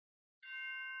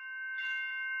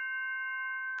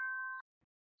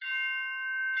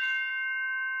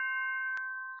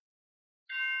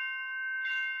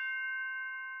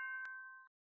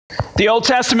The Old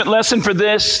Testament lesson for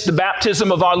this, the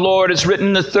baptism of our Lord, is written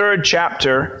in the 3rd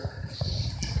chapter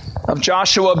of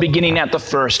Joshua, beginning at the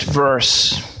 1st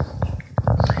verse.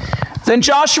 Then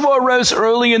Joshua arose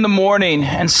early in the morning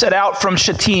and set out from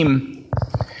Shittim,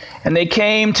 and they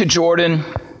came to Jordan,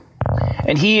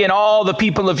 and he and all the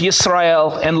people of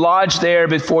Israel, and lodged there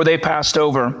before they passed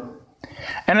over.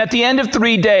 And at the end of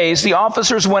 3 days, the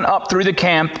officers went up through the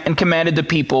camp and commanded the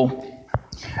people,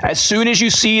 as soon as you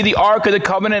see the ark of the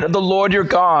covenant of the Lord your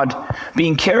God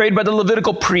being carried by the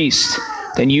Levitical priest,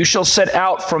 then you shall set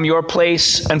out from your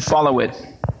place and follow it.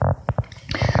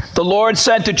 The Lord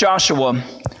said to Joshua,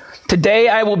 today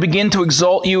I will begin to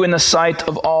exalt you in the sight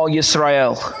of all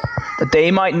Israel, that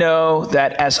they might know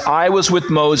that as I was with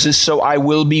Moses, so I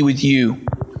will be with you.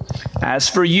 As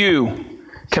for you,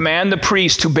 command the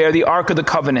priest who bear the ark of the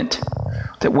covenant,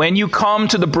 that when you come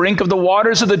to the brink of the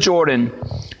waters of the Jordan,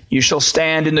 you shall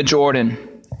stand in the Jordan.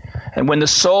 And when the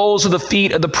soles of the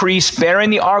feet of the priests bearing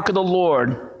the ark of the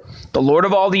Lord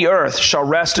of all the earth, shall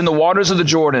rest in the waters of the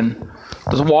Jordan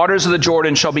of the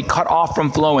Jordan shall be cut off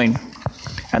from flowing,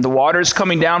 and the waters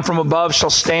coming down from above shall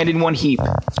stand in one heap.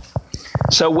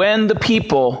 So when the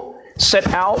people set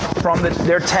out from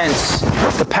their tents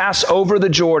to pass over the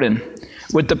Jordan,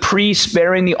 with the priests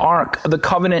bearing the ark of the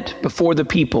covenant before the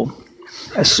people,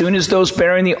 as soon as those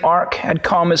bearing the ark had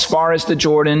come as far as the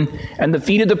Jordan, and the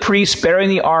feet of the priests bearing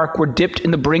the ark were dipped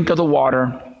in the brink of the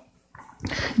water.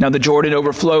 Now the Jordan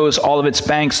overflows all of its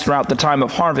banks throughout the time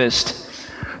of harvest.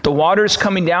 The waters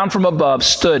coming down from above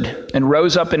stood and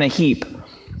rose up in a heap,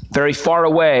 very far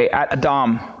away at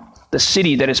Adam, the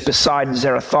city that is beside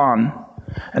Zarethan.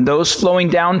 And those flowing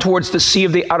down towards the sea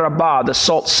of the Arabah, the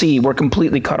salt sea, were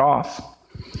completely cut off.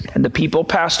 And the people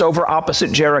passed over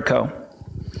opposite Jericho.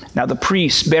 Now the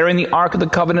priests bearing the ark of the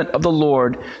covenant of the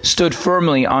Lord stood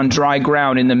firmly on dry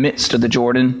ground in the midst of the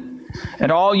Jordan. And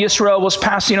all Israel was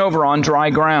passing over on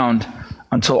dry ground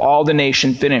until all the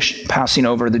nation finished passing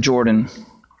over the Jordan.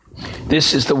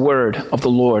 This is the word of the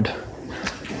Lord.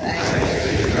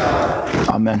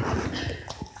 Amen.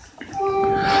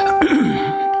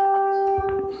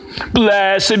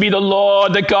 Blessed be the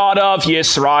Lord, the God of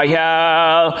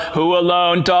Israel, who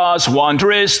alone does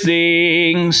wondrous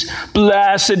things.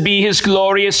 Blessed be his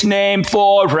glorious name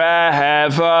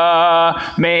forever.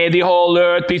 May the whole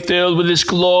earth be filled with his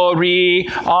glory.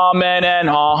 Amen and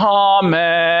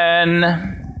amen.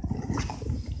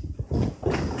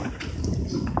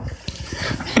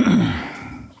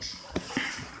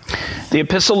 The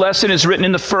epistle lesson is written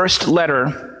in the first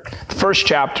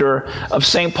chapter of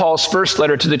St. Paul's first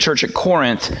letter to the church at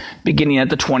Corinth, beginning at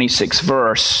the 26th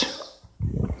verse.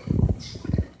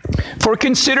 For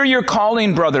consider your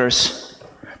calling, brothers.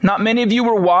 Not many of you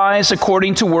were wise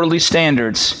according to worldly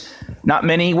standards. Not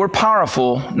many were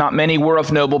powerful. Not many were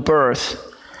of noble birth.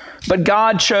 But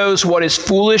God chose what is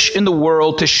foolish in the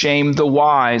world to shame the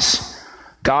wise.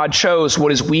 God chose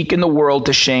what is weak in the world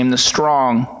to shame the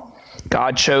strong.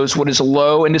 God chose what is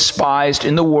low and despised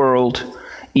in the world,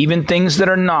 even things that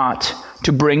are not,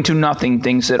 to bring to nothing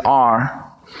things that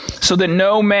are, so that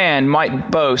no man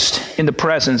might boast in the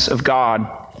presence of God.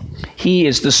 He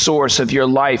is the source of your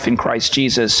life in Christ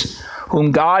Jesus,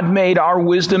 whom God made our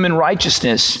wisdom and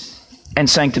righteousness and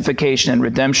sanctification and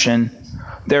redemption.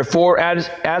 Therefore,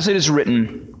 as it is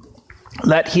written,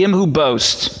 let him who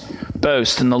boasts,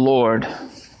 boast in the Lord.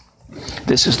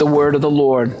 This is the word of the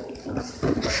Lord.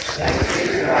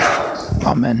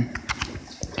 Amen.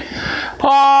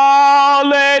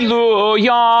 Hallelujah.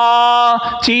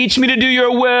 Teach me to do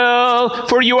your will,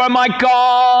 for you are my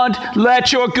God.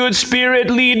 Let your good spirit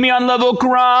lead me on level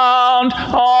ground.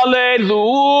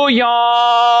 Hallelujah.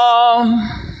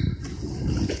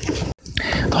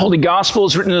 The Holy Gospel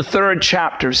is written in the 3rd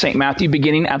chapter of St. Matthew,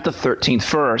 beginning at the 13th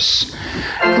verse.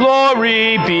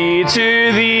 Glory be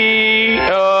to thee,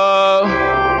 O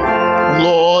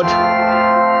Lord.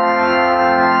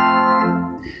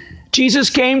 Jesus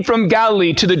came from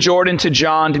Galilee to the Jordan to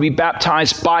John to be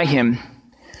baptized by him.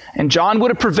 And John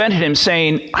would have prevented him,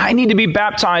 saying, I need to be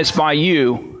baptized by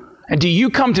you, and do you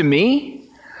come to me?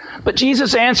 But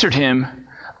Jesus answered him,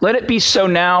 let it be so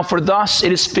now, for thus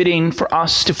it is fitting for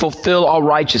us to fulfill all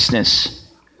righteousness.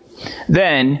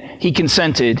 Then he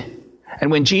consented.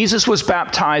 And when Jesus was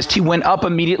baptized, he went up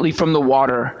immediately from the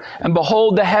water. And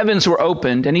behold, the heavens were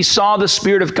opened, and he saw the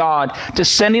Spirit of God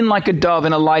descending like a dove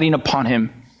and alighting upon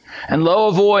him. And lo,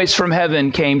 a voice from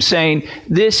heaven came, saying,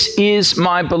 this is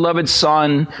my beloved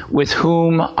Son, with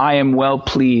whom I am well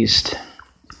pleased.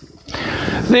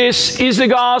 This is the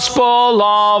gospel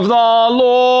of the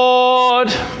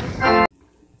Lord.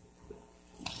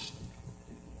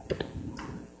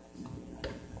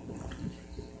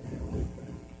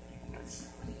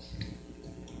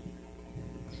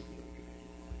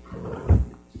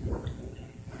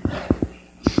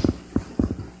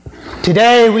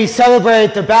 Today we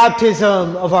celebrate the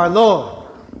baptism of our Lord.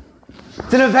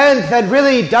 It's an event that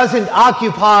really doesn't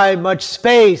occupy much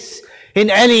space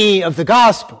in any of the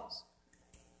Gospels.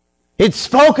 It's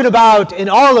spoken about in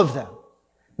all of them.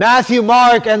 Matthew,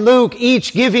 Mark, and Luke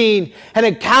each giving an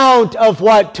account of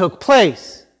what took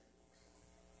place.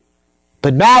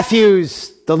 But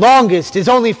Matthew's, the longest, is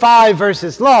only 5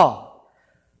 verses long.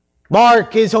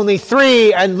 Mark is only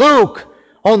 3, and Luke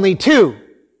only 2.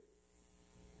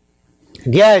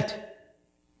 And yet,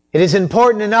 it is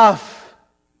important enough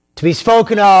to be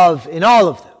spoken of in all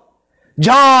of them.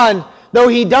 John, though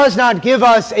he does not give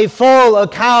us a full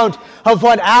account of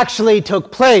what actually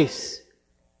took place,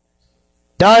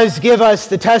 does give us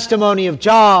the testimony of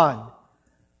John,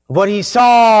 of what he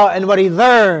saw and what he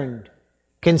learned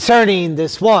concerning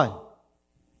this one.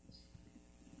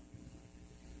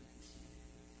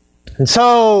 And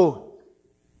so,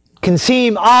 it can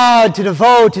seem odd to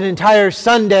devote an entire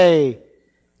Sunday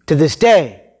to this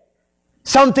day.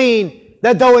 Something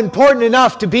that, though important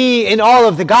enough to be in all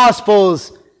of the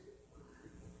Gospels,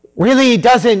 really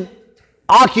doesn't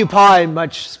occupy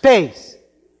much space.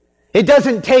 It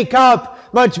doesn't take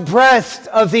up much breadth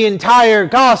of the entire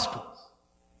Gospels.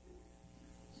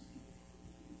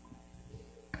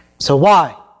 So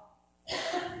why?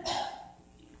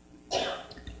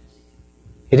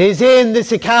 It is in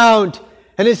this account,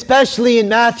 and especially in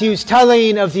Matthew's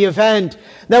telling of the event,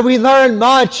 that we learn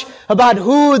much about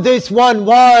who this one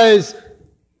was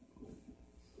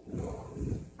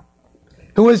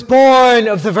who was born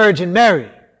of the Virgin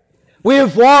Mary. We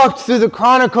have walked through the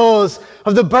chronicles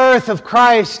of the birth of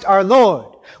Christ our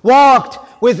Lord,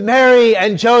 walked with Mary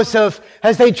and Joseph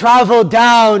as they traveled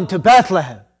down to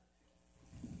Bethlehem,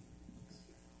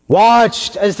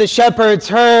 watched as the shepherds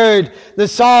heard the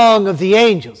song of the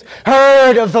angels,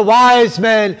 heard of the wise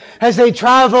men as they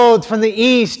traveled from the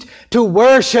east to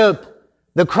worship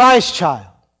the Christ child.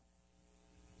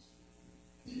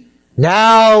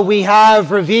 Now we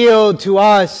have revealed to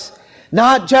us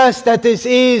not just that this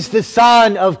is the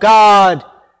Son of God,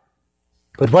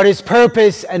 but what his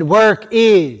purpose and work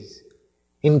is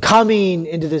in coming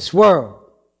into this world.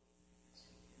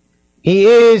 He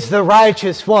is the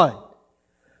righteous one,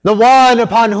 the one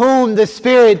upon whom the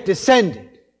Spirit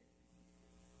descended.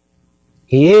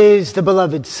 He is the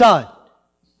beloved Son.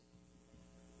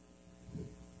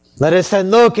 Let us then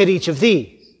look at each of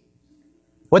these,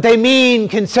 what they mean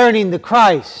concerning the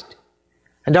Christ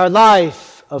and our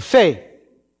life of faith.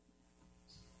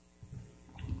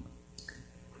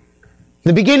 In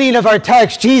the beginning of our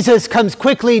text, Jesus comes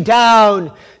quickly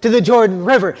down to the Jordan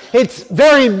River. It's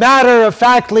very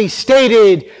matter-of-factly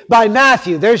stated by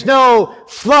Matthew. There's no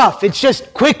fluff. It's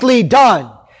just quickly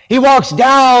done. He walks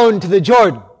down to the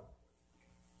Jordan.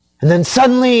 And then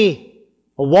suddenly,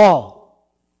 a wall.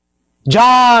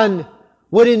 John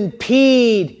would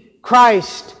impede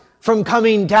Christ from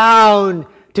coming down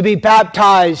to be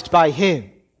baptized by him.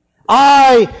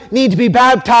 I need to be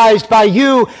baptized by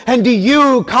you, and do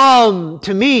you come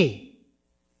to me?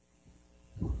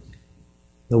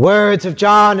 The words of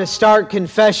John, a stark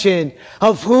confession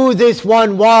of who this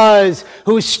one was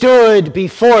who stood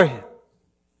before him.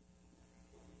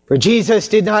 For Jesus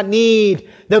did not need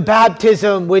the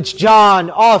baptism which John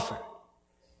offered.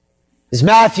 As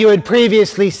Matthew had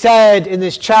previously said in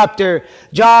this chapter,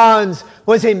 John's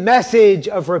was a message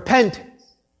of repentance.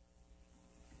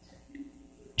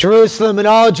 Jerusalem and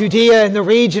all Judea and the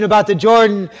region about the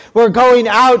Jordan were going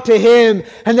out to him,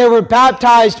 and they were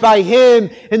baptized by him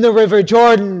in the river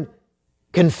Jordan,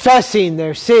 confessing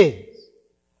their sins.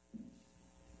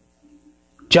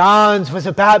 John's was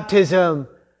a baptism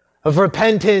of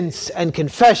repentance and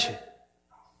confession.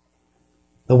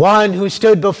 The one who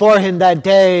stood before him that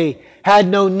day had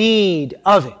no need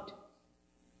of it.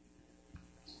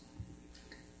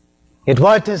 Yet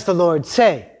what does the Lord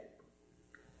say?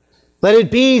 Let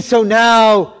it be so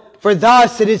now, for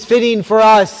thus it is fitting for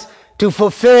us to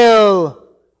fulfill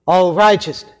all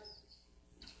righteousness.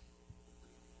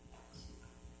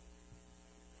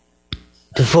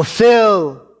 To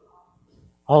fulfill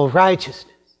all righteousness.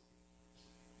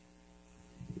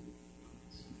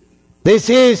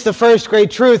 This is the first great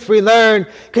truth we learn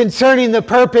concerning the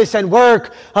purpose and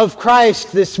work of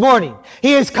Christ this morning.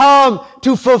 He has come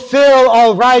to fulfill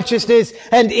all righteousness,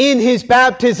 and in his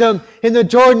baptism in the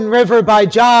Jordan River by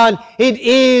John, it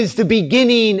is the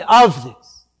beginning of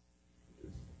this.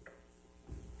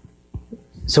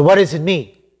 So what does it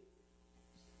mean?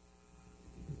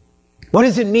 What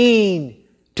does it mean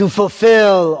to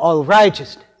fulfill all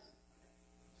righteousness?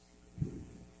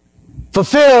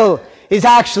 Fulfill is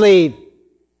actually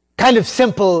kind of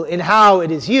simple in how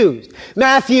it is used.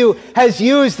 Matthew has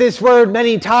used this word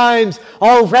many times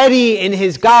already in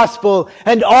his gospel,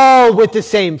 and all with the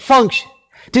same function: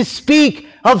 to speak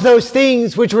of those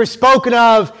things which were spoken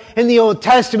of in the Old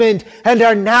Testament and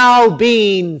are now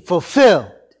being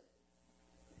fulfilled.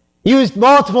 Used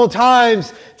multiple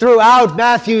times throughout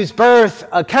Matthew's birth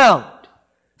account.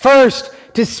 First,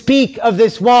 to speak of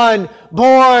this one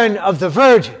born of the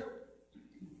Virgin.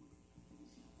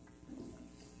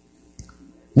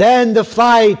 Then the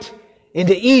flight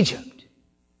into Egypt.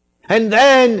 And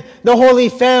then the Holy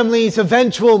Family's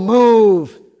eventual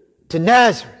move to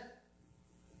Nazareth.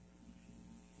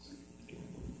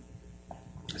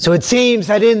 So it seems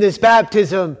that in this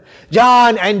baptism,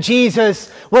 John and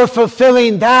Jesus were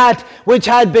fulfilling that which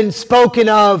had been spoken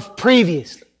of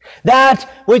previously. That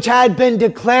which had been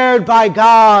declared by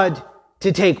God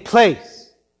to take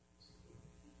place.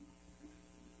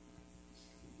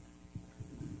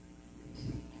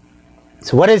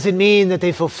 So what does it mean that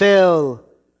they fulfill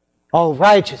all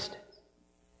righteousness?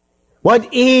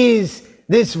 What is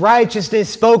this righteousness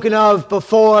spoken of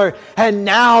before and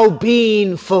now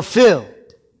being fulfilled?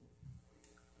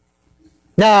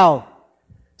 Now,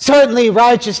 certainly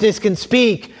righteousness can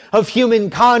speak of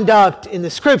human conduct in the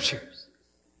Scriptures.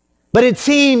 But it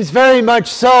seems very much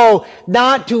so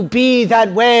not to be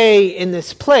that way in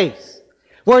this place.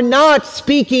 We're not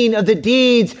speaking of the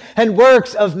deeds and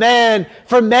works of man,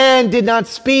 for man did not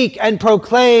speak and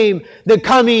proclaim the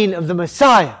coming of the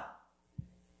Messiah.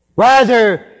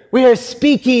 Rather, we are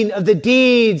speaking of the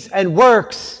deeds and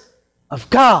works of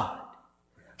God.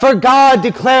 For God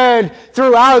declared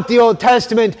throughout the Old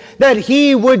Testament that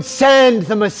He would send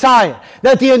the Messiah,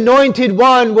 that the Anointed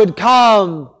One would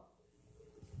come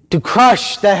to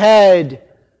crush the head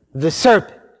of the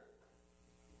serpent.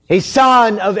 A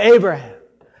son of Abraham,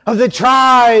 of the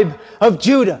tribe of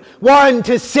Judah, one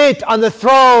to sit on the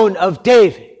throne of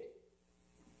David.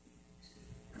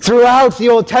 Throughout the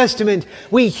Old Testament,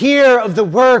 we hear of the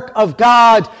work of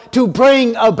God to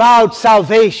bring about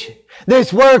salvation.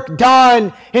 This work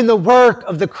done in the work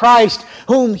of the Christ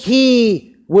whom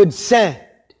He would send.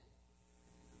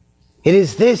 It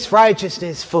is this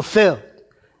righteousness fulfilled.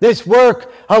 This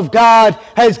work of God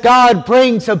as God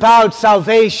brings about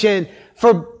salvation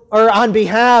on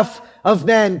behalf of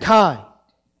mankind.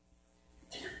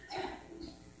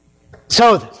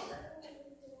 So then,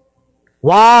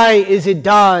 why is it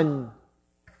done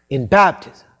in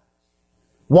baptism?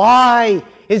 Why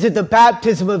is it the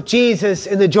baptism of Jesus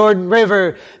in the Jordan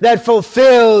River that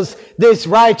fulfills this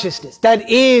righteousness? That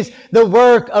is the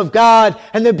work of God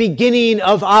and the beginning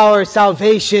of our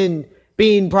salvation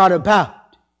being brought about.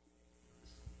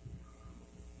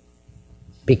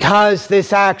 Because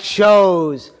this act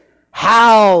shows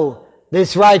how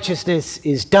this righteousness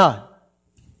is done.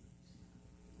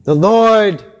 The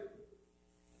Lord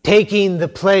taking the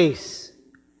place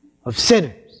of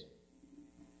sinners.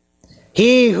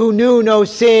 He who knew no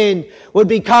sin would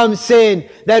become sin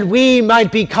that we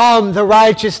might become the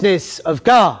righteousness of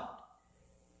God.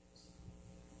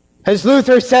 As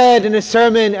Luther said in a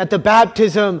sermon at the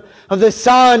baptism of the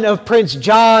son of Prince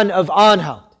John of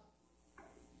Anhalt,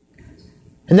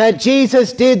 and that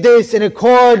Jesus did this in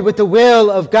accord with the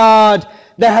will of God,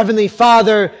 the Heavenly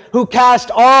Father, who cast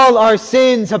all our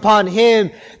sins upon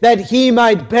Him, that He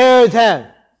might bear them,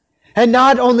 and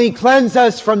not only cleanse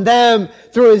us from them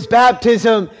through His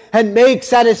baptism and make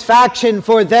satisfaction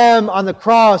for them on the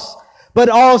cross, but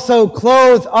also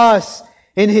clothe us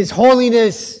in His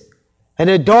holiness and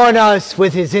adorn us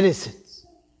with His innocence.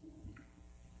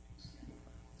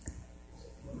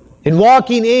 In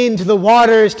walking into the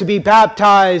waters to be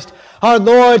baptized, our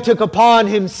Lord took upon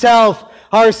Himself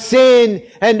our sin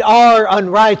and our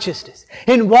unrighteousness.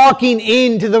 In walking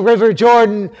into the River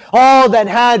Jordan, all that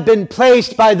had been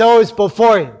placed by those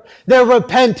before Him, their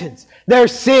repentance, their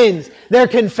sins, their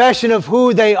confession of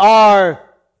who they are,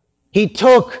 He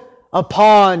took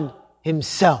upon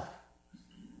Himself.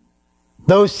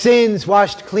 Those sins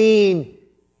washed clean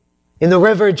in the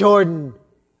River Jordan,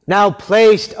 now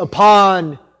placed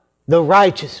upon the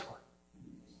righteous one,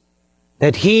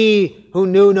 that He who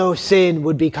knew no sin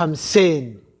would become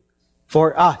sin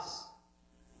for us.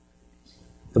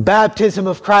 The baptism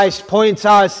of Christ points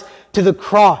us to the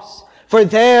cross, for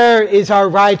there is our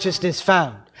righteousness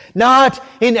found, not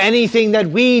in anything that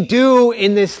we do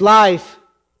in this life.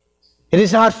 It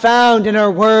is not found in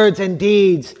our words and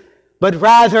deeds, but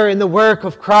rather in the work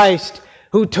of Christ,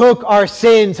 who took our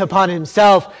sins upon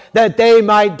Himself, that they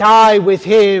might die with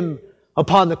Him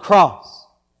upon the cross.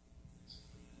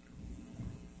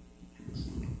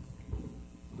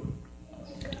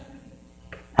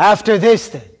 After this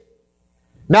then,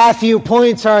 Matthew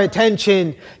points our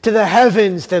attention to the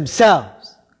heavens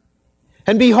themselves.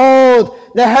 And behold,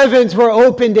 the heavens were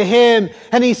opened to him,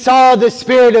 and he saw the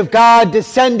Spirit of God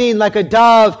descending like a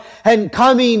dove and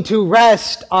coming to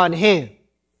rest on him.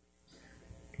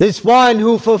 This one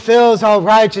who fulfills all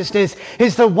righteousness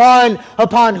is the one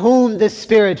upon whom the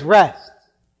Spirit rests.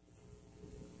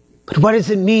 But what does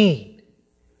it mean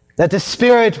that the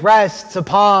Spirit rests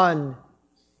upon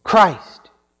Christ?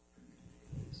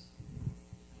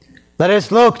 Let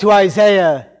us look to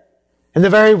Isaiah and the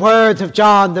very words of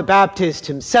John the Baptist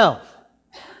himself.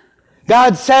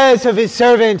 God says of his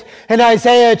servant in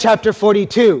Isaiah chapter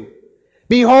 42,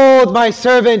 "Behold my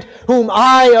servant whom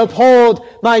I uphold,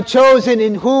 my chosen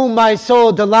in whom my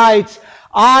soul delights.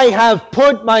 I have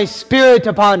put my Spirit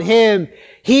upon him.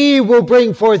 He will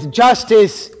bring forth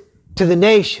justice to the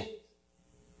nation."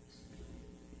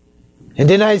 And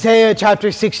in Isaiah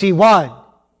chapter 61,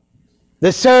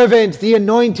 the servant, the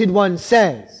anointed one,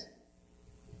 says,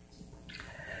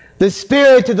 "The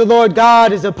Spirit of the Lord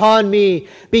God is upon me,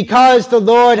 because the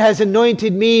Lord has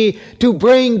anointed me to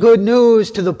bring good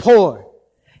news to the poor.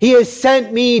 He has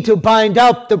sent me to bind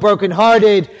up the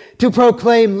brokenhearted, to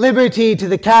proclaim liberty to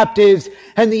the captives,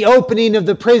 and the opening of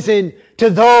the prison to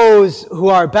those who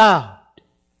are bound."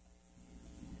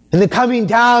 In the coming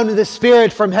down of the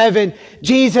Spirit from heaven,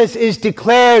 Jesus is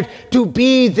declared to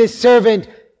be this servant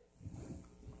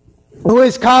who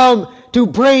has come to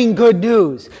bring good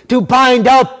news, to bind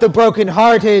up the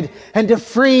brokenhearted, and to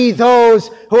free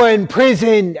those who are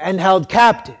imprisoned and held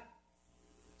captive.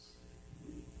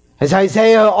 As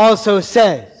Isaiah also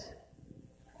says,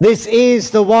 this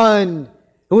is the one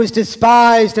who is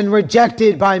despised and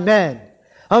rejected by men,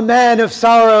 a man of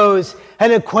sorrows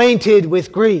and acquainted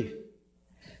with grief.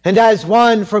 And as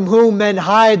one from whom men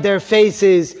hide their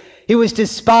faces, he was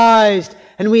despised,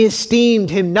 and we esteemed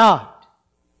him not.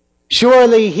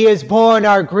 Surely he has borne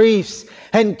our griefs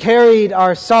and carried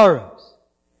our sorrows.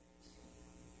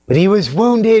 But he was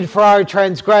wounded for our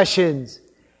transgressions.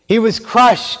 He was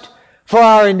crushed for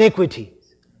our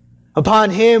iniquities. Upon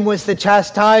him was the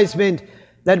chastisement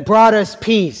that brought us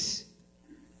peace,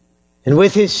 and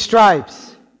with his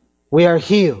stripes we are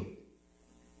healed.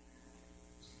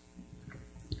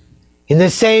 In the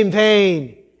same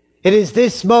vein, it is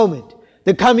this moment,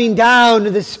 the coming down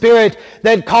of the Spirit,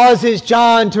 that causes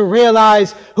John to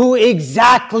realize who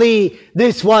exactly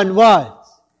this one was.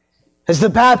 As the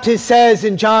Baptist says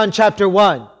in John chapter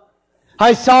 1,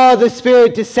 "I saw the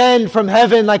Spirit descend from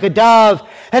heaven like a dove,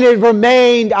 and it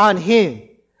remained on him.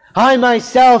 I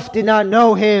myself did not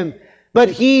know him,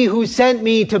 but he who sent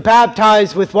me to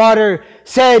baptize with water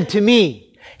said to me,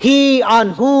 'He on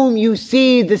whom you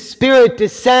see the Spirit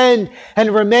descend and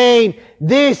remain,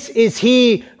 this is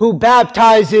he who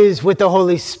baptizes with the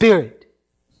Holy Spirit.'"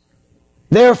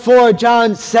 Therefore,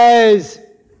 John says,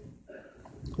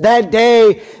 that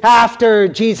day after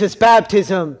Jesus'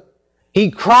 baptism,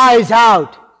 he cries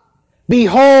out,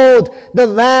 "Behold the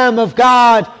Lamb of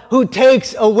God who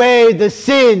takes away the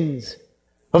sins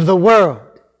of the world."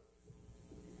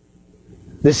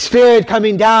 The Spirit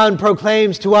coming down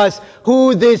proclaims to us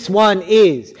who this one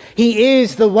is. He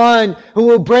is the one who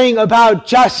will bring about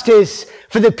justice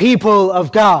for the people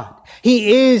of God.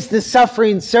 He is the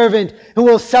suffering servant who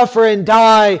will suffer and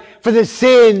die for the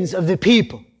sins of the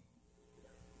people.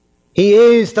 He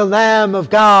is the Lamb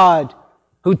of God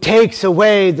who takes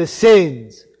away the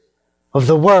sins of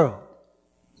the world.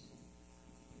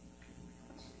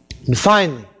 And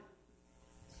finally,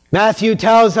 Matthew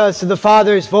tells us of the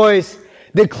Father's voice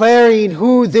declaring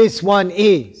who this one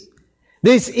is.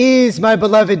 "This is my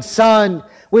beloved Son,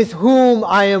 with whom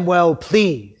I am well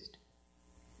pleased."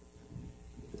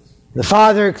 The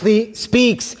Father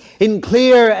speaks in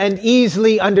clear and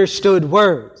easily understood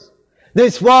words.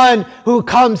 This one who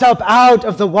comes up out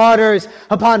of the waters,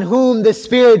 upon whom the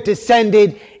Spirit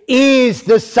descended, is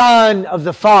the Son of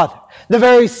the Father, the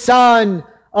very Son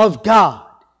of God.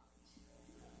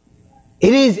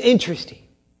 It is interesting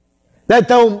that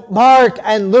though Mark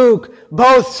and Luke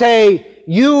both say,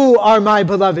 "You are my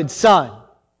beloved Son,"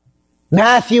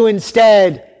 Matthew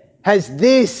instead has,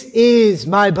 "This is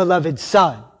my beloved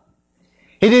Son."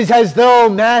 It is as though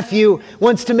Matthew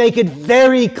wants to make it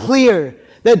very clear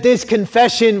that this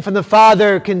confession from the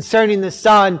Father concerning the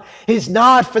Son is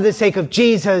not for the sake of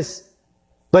Jesus,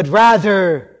 but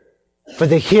rather for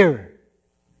the hearer.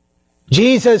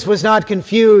 Jesus was not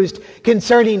confused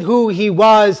concerning who he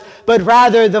was, but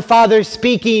rather the Father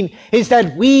speaking is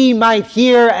that we might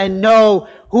hear and know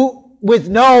who, with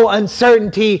no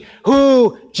uncertainty,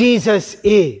 who Jesus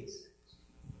is.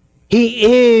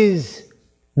 He is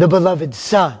the beloved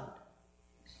Son.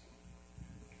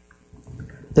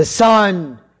 the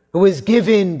Son who was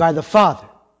given by the Father.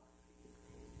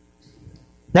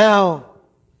 Now,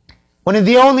 one of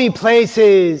the only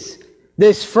places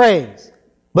this phrase,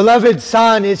 beloved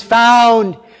Son, is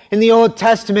found in the Old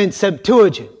Testament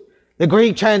Septuagint, the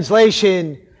Greek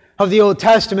translation of the Old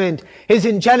Testament, is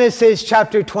in Genesis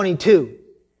chapter 22,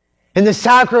 in the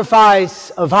sacrifice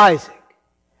of Isaac.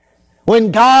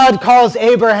 When God calls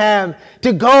Abraham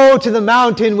to go to the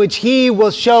mountain which he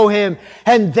will show him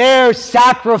and there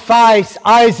sacrifice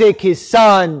Isaac his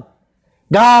son,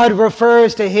 God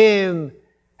refers to him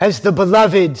as the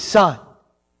beloved Son.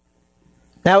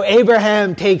 Now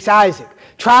Abraham takes Isaac,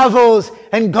 travels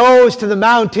and goes to the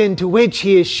mountain to which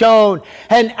he is shown,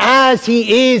 and as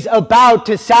he is about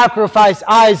to sacrifice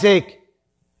Isaac,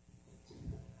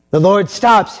 the Lord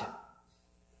stops him,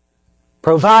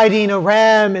 providing a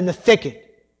ram in the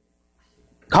thicket,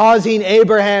 causing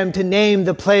Abraham to name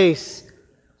the place,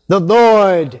 "The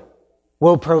Lord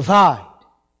will provide."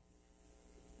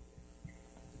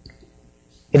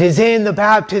 It is in the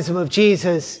baptism of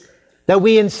Jesus that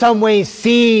we in some ways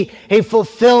see a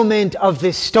fulfillment of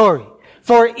this story.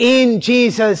 For in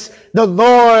Jesus, the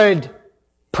Lord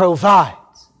provides.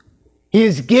 He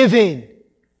is given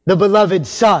the beloved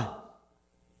Son,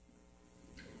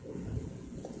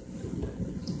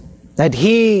 that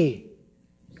he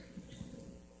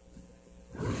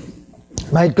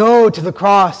might go to the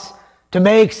cross to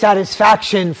make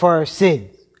satisfaction for our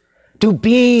sins, to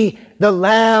be the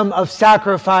Lamb of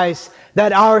sacrifice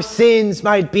that our sins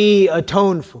might be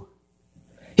atoned for.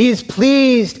 He is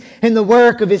pleased in the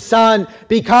work of his Son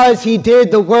because he did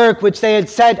the work which they had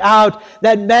set out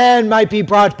that man might be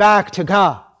brought back to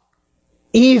God.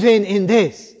 Even in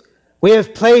this, we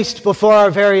have placed before our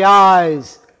very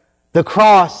eyes the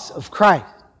cross of Christ.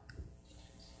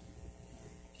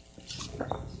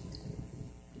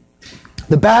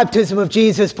 The baptism of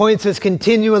Jesus points us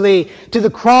continually to the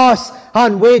cross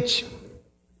on which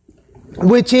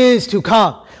is to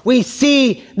come. We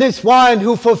see this one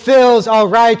who fulfills our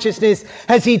righteousness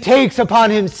as he takes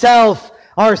upon himself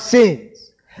our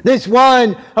sins. This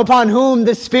one upon whom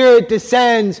the Spirit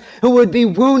descends, who would be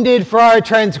wounded for our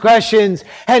transgressions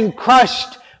and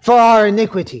crushed for our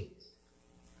iniquities.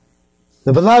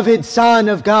 The beloved Son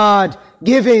of God,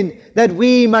 given that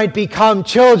we might become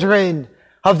children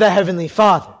of the Heavenly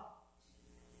Father.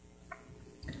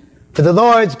 For the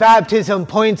Lord's baptism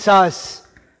points us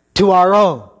to our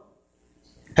own.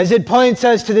 As it points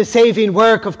us to the saving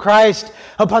work of Christ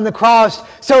upon the cross,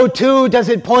 so too does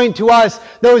it point to us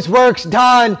those works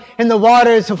done in the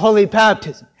waters of holy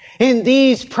baptism. In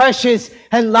these precious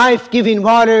and life-giving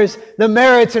waters, the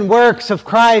merits and works of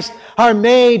Christ are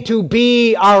made to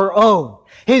be our own.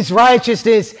 His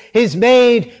righteousness is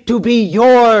made to be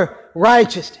your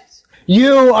righteousness.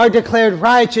 You are declared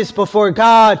righteous before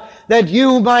God that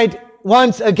you might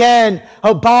once again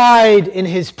abide in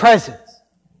his presence.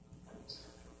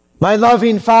 My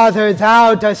loving Father,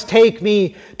 thou dost take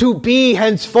me to be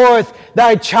henceforth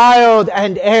thy child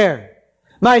and heir.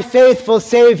 My faithful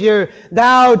Savior,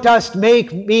 thou dost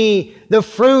make me the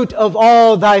fruit of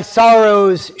all thy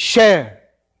sorrows share.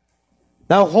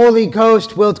 Thou Holy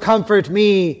Ghost wilt comfort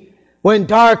me when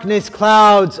darkness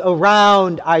clouds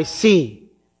around I see.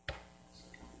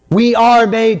 We are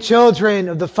made children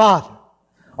of the Father.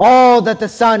 All that the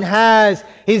Son has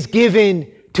is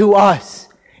given to us.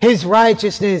 His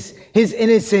righteousness, his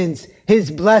innocence,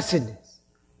 his blessedness.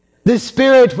 The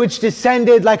Spirit which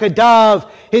descended like a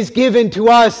dove is given to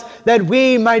us that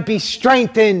we might be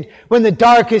strengthened when the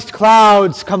darkest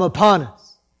clouds come upon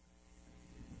us.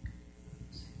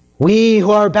 We who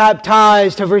are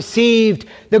baptized have received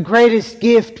the greatest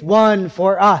gift won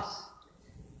for us,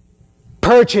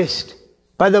 purchased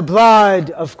by the blood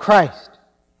of Christ.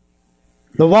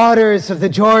 The waters of the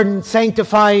Jordan,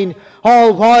 sanctifying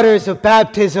all waters of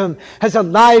baptism, as a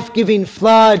life-giving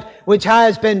flood which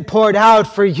has been poured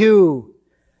out for you,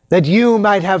 that you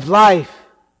might have life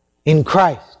in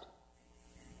Christ.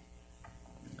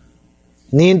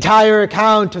 In the entire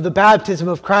account of the baptism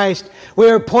of Christ, we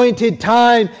are pointed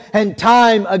time and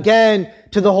time again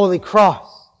to the Holy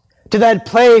Cross, to that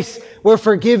place where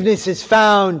forgiveness is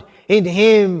found in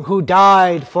him who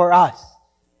died for us.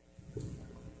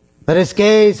 Let us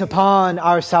gaze upon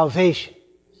our salvation,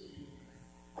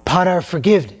 upon our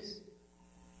forgiveness,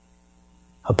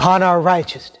 upon our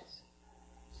righteousness.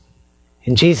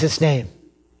 In Jesus' name,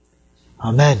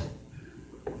 amen.